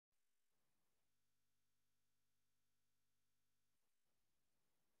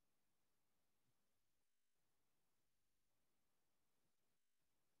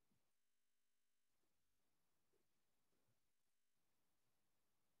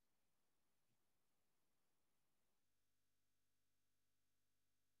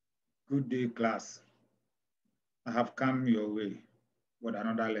Good day, class. I have come your way with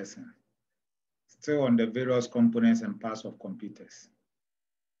another lesson, still on the various components and parts of computers.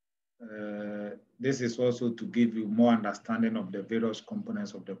 This is also to give you more understanding of the various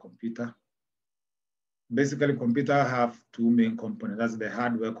components of the computer. Basically, computers have two main components. That's the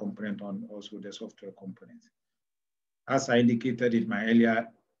hardware component and also the software component. As I indicated in my earlier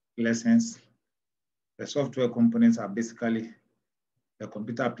lessons, the software components are basically the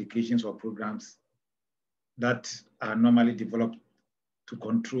computer applications or programs that are normally developed to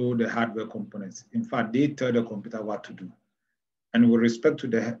control the hardware components. In fact, they tell the computer what to do. And with respect to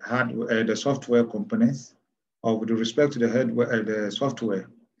the hardware, the software components, or with respect to the software,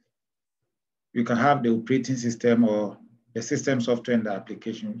 you can have the operating system or the system software and the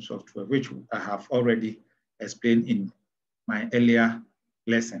application software, which I have already explained in my earlier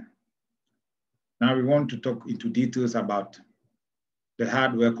lesson. Now we want to talk into details about the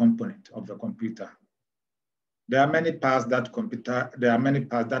hardware component of the computer. There are many parts that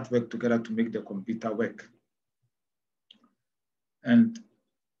work together to make the computer work. And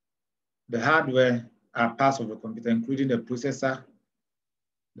the hardware are parts of the computer, including the processor,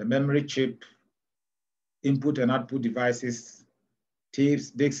 the memory chip, input and output devices,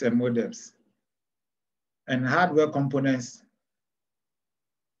 tapes, disks, and modems. And hardware components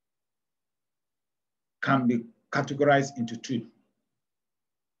can be categorized into two.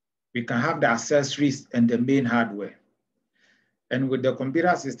 We can have the accessories and the main hardware. And with the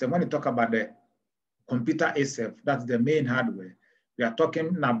computer system, when you talk about the computer itself, that's the main hardware, we are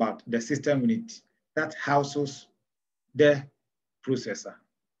talking about the system unit that houses the processor.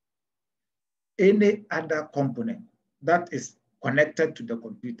 Any other component that is connected to the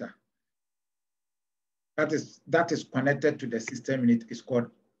computer, that is connected to the system unit is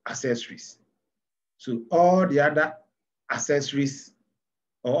called accessories. So all the other accessories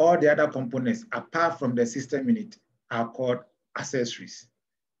or all the other components apart from the system unit are called accessories.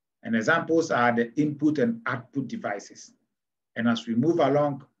 And examples are the input and output devices. And as we move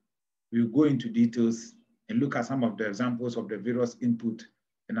along, we'll go into details and look at some of the examples of the various input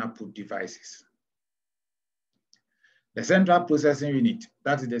and output devices. The central processing unit,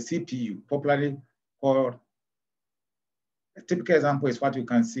 that is the CPU, popularly called, a typical example is what you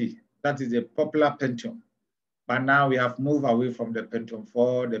can see. That is the popular Pentium. But now we have moved away from the Pentium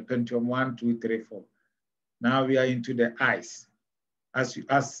 4, the Pentium 1, 2, 3, 4. Now we are into the I's.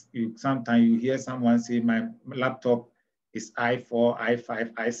 Sometimes you hear someone say, my laptop is i4,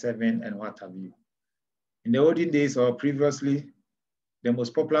 i5, i7, and what have you. In the olden days or previously, the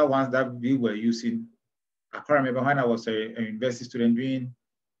most popular ones that we were using, I can't remember when I was a university student doing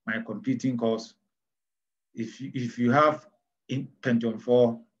my computing course, if you have in Pentium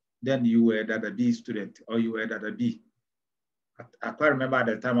 4, then you were a B student or you were a B. I can't remember at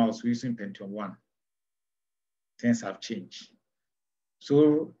the time I was using Pentium 1. Things have changed.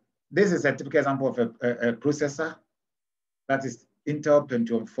 So this is a typical example of a processor that is Intel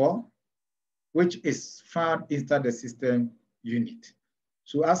Pentium 4, which is found inside the system unit.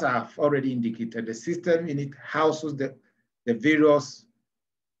 So as I have already indicated, the system unit houses the various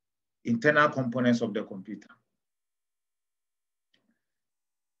internal components of the computer.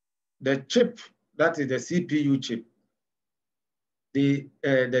 The chip, that is the CPU chip, the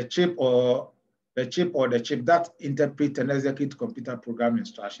chip that interprets and executes computer program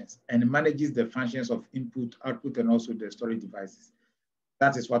instructions and manages the functions of input, output, and also the storage devices.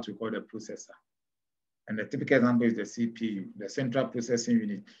 That is what we call the processor. And the typical example is the CPU, the central processing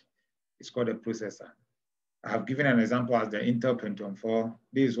unit. It's called a processor. I have given an example as the Intel Pentium 4.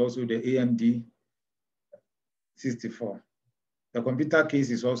 This is also the AMD 64. The computer case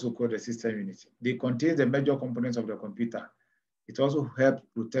is also called the system unit. They contain the major components of the computer. It also helps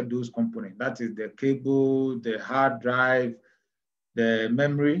protect those components. That is the cable, the hard drive, the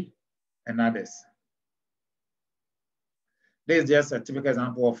memory, and others. This is just a typical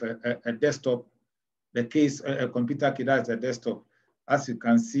example of a desktop. The case, a computer case, that's a desktop. As you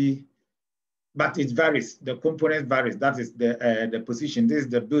can see, but it varies. The component varies. That is the position. This is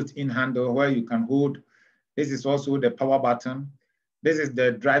the built-in handle where you can hold. This is also the power button. This is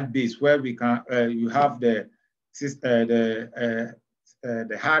the drive base where we can you have the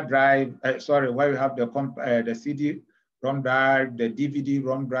hard drive. Where you have the CD-ROM drive, the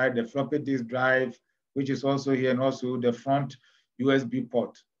DVD-ROM drive, the floppy disk drive, which is also here, and also the front USB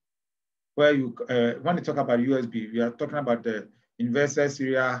port. Where you when you talk about USB, we are talking about the universal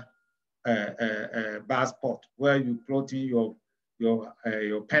serial bus port, where you plug in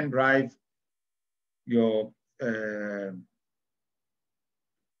your pen drive, your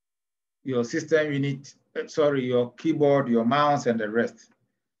system unit, your keyboard, your mouse, and the rest.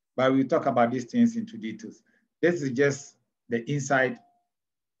 but we'll talk about these things into details. This is just the inside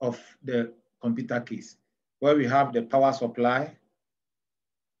of the computer case, where we have the power supply.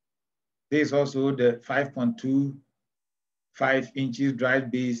 This is also the 5.25 inches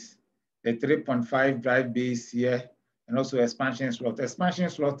drive base, the 3.5 drive base here, and also expansion slots. Expansion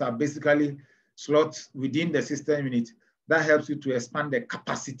slots are basically slots within the system unit that helps you to expand the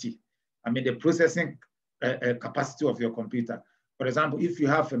capacity. I mean, the processing capacity of your computer. For example, if you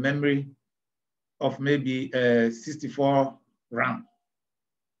have a memory of maybe 64 RAM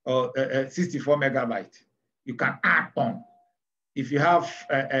or 64 megabyte, you can add on. If you have,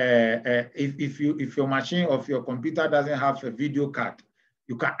 if your machine of your computer doesn't have a video card,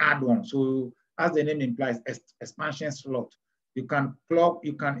 you can add one. So as the name implies, expansion slot. You can plug,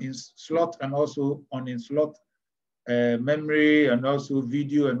 you can slot and also on-slot memory and also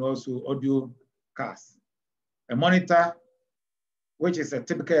video and also audio cards. A monitor, which is a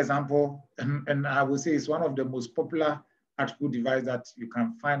typical example, and I would say it's one of the most popular output device that you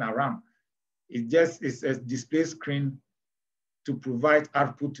can find around. It's a display screen to provide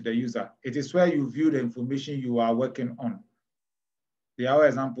output to the user. It is where you view the information you are working on. There are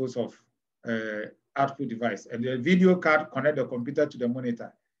examples of output device. And the video card connects the computer to the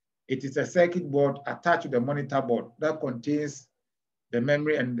monitor. It is a circuit board attached to the monitor board that contains the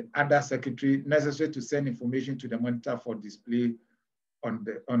memory and other circuitry necessary to send information to the monitor for display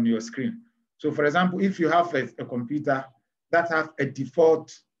on your screen. So for example, if you have a computer that has a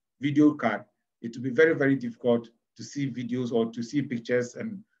default video card, it will be very, very difficult to see videos or to see pictures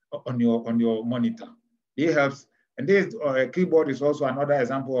and on your monitor. It helps. And this keyboard is also another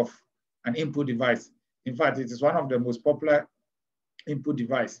example of an input device. In fact, it is one of the most popular input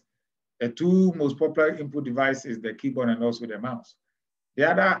device. The two most popular input devices is the keyboard and also the mouse. The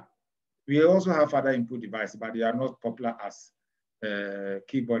other, we also have other input devices, but they are not popular as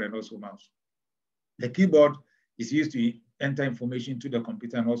keyboard and also mouse. The keyboard is used to enter information to the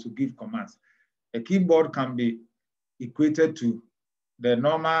computer and also give commands. The keyboard can be equated to the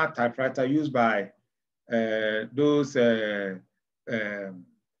normal typewriter used by those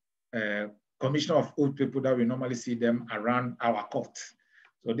commission of old people that we normally see them around our court.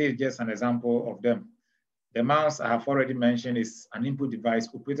 So this is just an example of them. The mouse I have already mentioned is an input device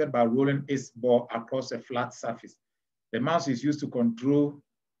operated by rolling its ball across a flat surface. The mouse is used to control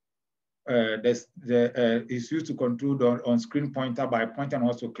is used to control the on-screen pointer by pointing and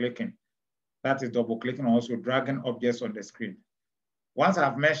also clicking. That is double clicking and also dragging objects on the screen. Once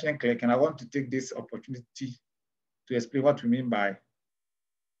I've mentioned clicking, I want to take this opportunity to explain what we mean by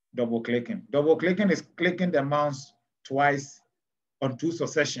double clicking. Double clicking is clicking the mouse twice on two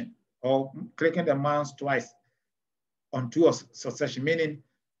succession, or clicking the mouse twice on two succession, meaning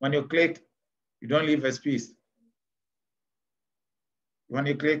when you click, you don't leave a space. When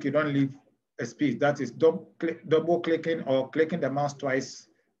you click, you don't leave a space. That is double clicking or clicking the mouse twice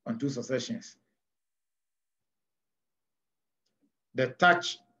on two successions. The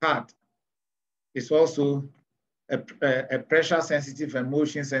touch pad is also a pressure sensitive and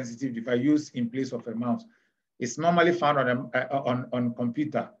motion sensitive device used in place of a mouse. It's normally found on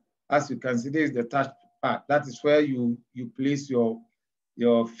computer. As you can see, this is the touch pad. That is where you place your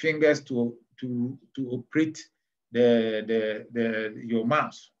fingers to operate your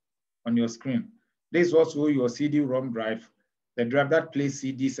mouse on your screen. This is also your CD-ROM drive, the drive that plays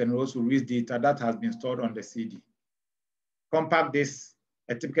CDs and also reads data that has been stored on the CD. Compact disc,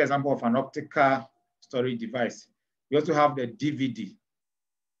 a typical example of an optical storage device. We also have the DVD,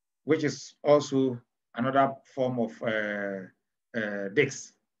 which is also another form of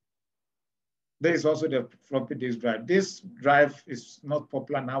disk. There is also the floppy disk drive. This drive is not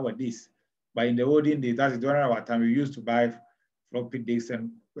popular nowadays, but in the olden days, that is during our time, we used to buy floppy disks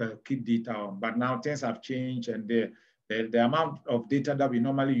and keep data on. But now things have changed, and the amount of data that we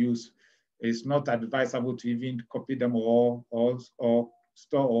normally use is not advisable to even copy them or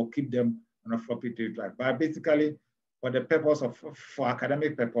store or keep them on a floppy disk drive. But basically, for the purpose of, for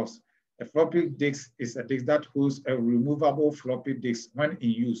academic purpose, a floppy disk is a disk that holds a removable floppy disk when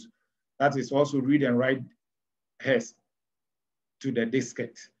in use. That is also read and write heads to the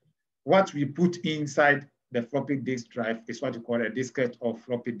diskette. What we put inside the floppy disk drive is what we call a diskette or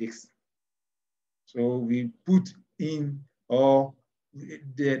floppy disk. So we put in, or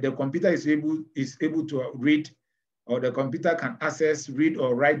the computer is able to read, or the computer can access, read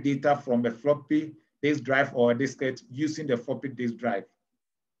or write data from a floppy disk drive or a diskette using the floppy disk drive.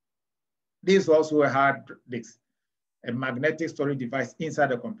 This is also a hard disk, a magnetic storage device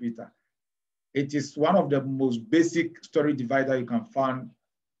inside the computer. It is one of the most basic storage devices that you can find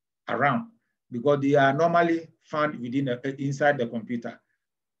around, because they are normally found within inside the computer.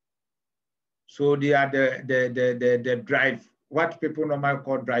 So they are the drive, what people normally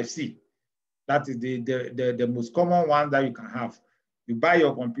call drive C. That is the most common one that you can have. You buy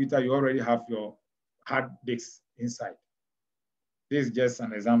your computer, you already have your hard disk inside. This is just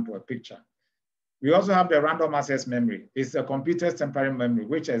an example, a picture. We also have the random access memory. It's a computer's temporary memory,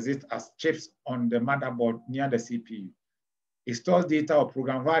 which exists as chips on the motherboard near the CPU. It stores data or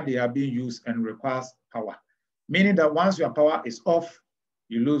program while they are being used and requires power, meaning that once your power is off,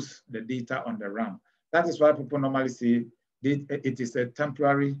 you lose the data on the RAM. That is why people normally say it is a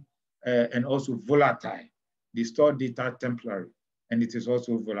temporary and also volatile. They store data temporary, and it is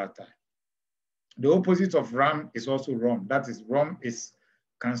also volatile. The opposite of RAM is also ROM. That is, ROM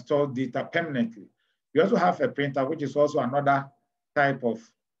can store data permanently. We also have a printer, which is also another type of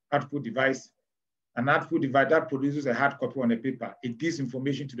output device. An output device that produces a hard copy on a paper. It gives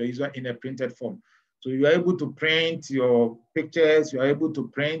information to the user in a printed form. So you are able to print your pictures, you are able to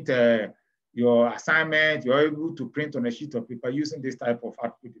print your assignment, you are able to print on a sheet of paper using this type of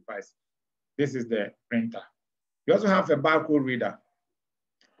output device. This is the printer. We also have a barcode reader.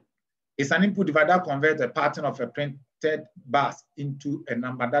 It's an input device that converts a pattern of a printed bars into a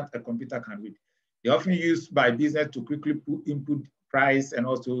number that a computer can read. They're often used by business to quickly input price and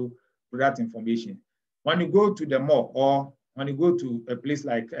also product information. When you go to the mall or when you go to a place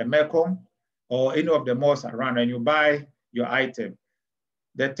like a Mecom or any of the malls around and you buy your item,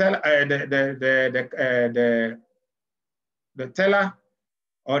 the teller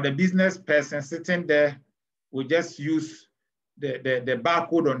or the business person sitting there will just use the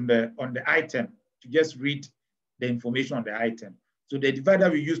barcode on the item to just read the information on the item. So the divider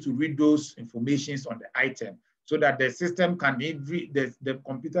we use to read those informations on the item so that the system can, the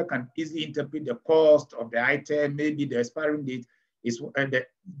computer can easily interpret the cost of the item, maybe the expiring date. The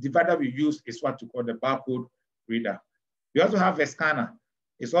divider we use is what we call the barcode reader. We also have a scanner.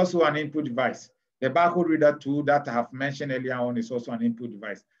 It's also an input device. The barcode reader tool that I have mentioned earlier on is also an input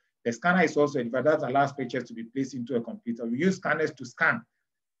device. The scanner is also a device that allows pictures to be placed into a computer. We use scanners to scan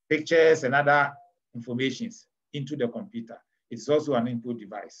pictures and other informations into the computer. It's also an input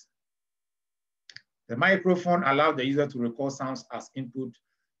device. The microphone allows the user to record sounds as input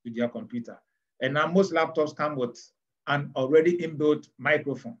to their computer. And now most laptops come with an already inbuilt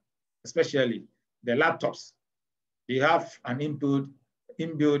microphone, especially the laptops. They have an inbuilt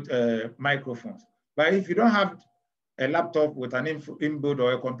microphones. But if you don't have a laptop with an inbuilt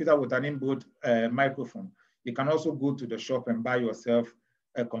or a computer with an inbuilt microphone, you can also go to the shop and buy yourself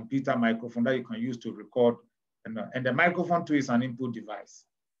a computer microphone that you can use to record. And the microphone too is an input device.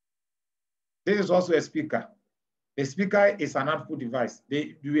 This is also a speaker. The speaker is an output device.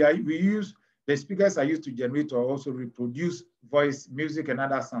 The speakers are used to generate or also reproduce voice, music, and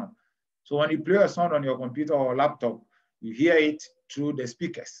other sound. So when you play a sound on your computer or laptop, you hear it through the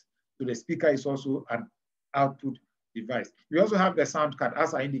speakers. So the speaker is also an output device. We also have the sound card,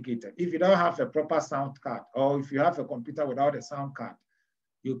 as I indicated. If you don't have a proper sound card, or if you have a computer without a sound card,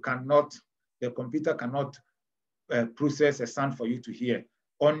 the computer cannot process a sound for you to hear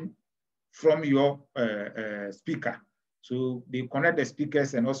from your speaker. So they connect the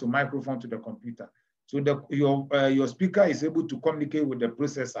speakers and also microphone to the computer. So your speaker is able to communicate with the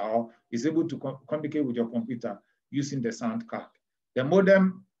processor or is able to communicate with your computer using the sound card. The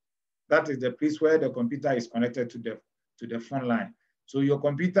modem, that is the place where the computer is connected to the phone line. So your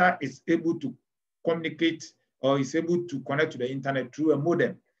computer is able to communicate or is able to connect to the internet through a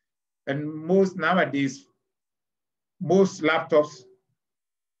modem. And nowadays, most laptops,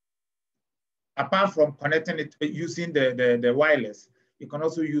 apart from connecting it using the wireless, you can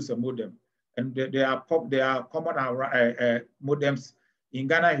also use a modem. And there are common modems. In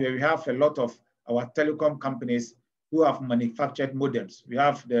Ghana here, we have a lot of our telecom companies who have manufactured modems. We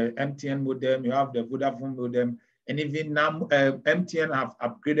have the MTN modem, we have the Vodafone modem, and even now MTN have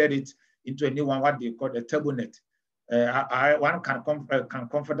upgraded it into a new one, what they call the TurboNet. One can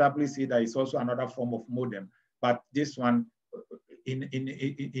comfortably say that it's also another form of modem, but this one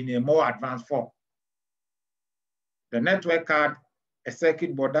in a more advanced form. The network card, a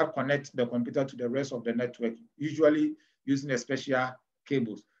circuit board that connects the computer to the rest of the network, usually using a special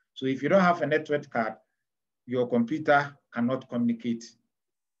cables. So if you don't have a network card, your computer cannot communicate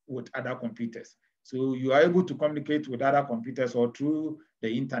with other computers. So you are able to communicate with other computers or through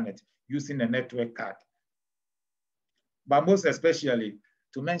the internet using a network card. But most especially,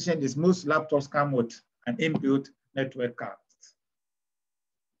 to mention this, most laptops come with an inbuilt network card.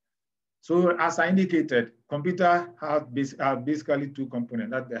 So as I indicated, computer have basically two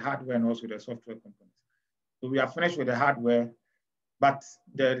components, that's the hardware and also the software components. So we are finished with the hardware, but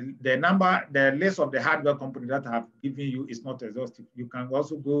the list of the hardware components that I have given you is not exhaustive. You can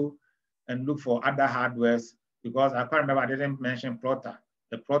also go and look for other hardwares, because I can't remember, I didn't mention plotter.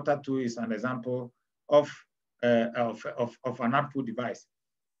 The plotter tool is an example of an output device.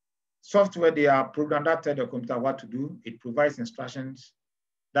 Software, they are programmed that tell the computer what to do. It provides instructions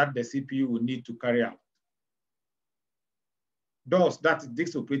that the CPU will need to carry out. DOS, that is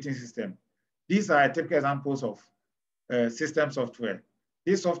disk operating system. These are typical examples of system software.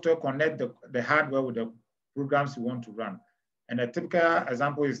 This software connect the hardware with the programs you want to run. And a typical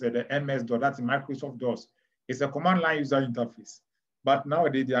example is the MS-DOS, that's Microsoft DOS. It's a command line user interface. But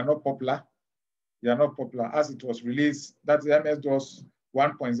nowadays, they are not popular. They are not popular. As it was released, that's MS-DOS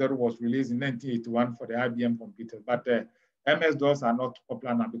 1.0 was released in 1981 for the IBM computer. But MS-DOS are not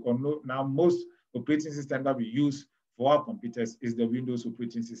popular now, because now most operating system that we use for our computers is the Windows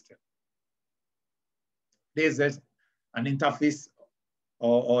operating system. There's an interface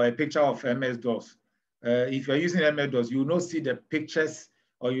or a picture of MS-DOS. If you're using MS-DOS, you will not see the pictures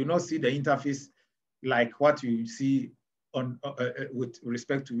or you will not see the interface like what you see on with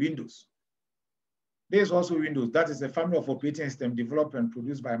respect to Windows. There's also Windows. That is a family of operating system developed and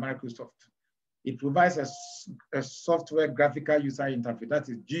produced by Microsoft. It provides a software graphical user interface, that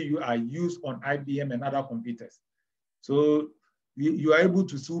is GUI, used on IBM and other computers. So you are able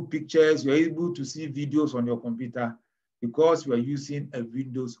to see pictures, you're able to see videos on your computer because you are using a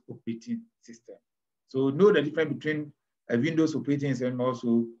Windows operating system. So know the difference between a Windows operating system and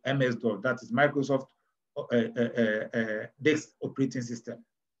also MS-DOS, that is Microsoft disk operating system.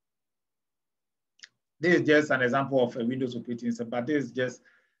 This is just an example of a Windows operating system, but this is just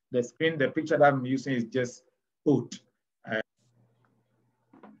the screen, the picture that I'm using is just old.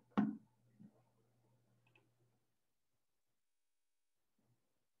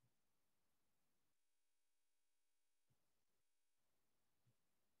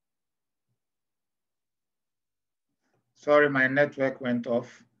 Sorry, my network went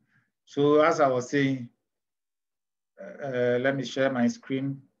off. So as I was saying, let me share my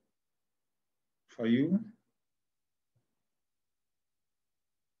screen for you.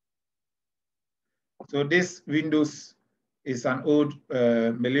 So this Windows is an old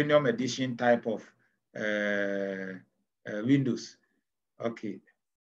Millennium Edition type of Windows. Okay,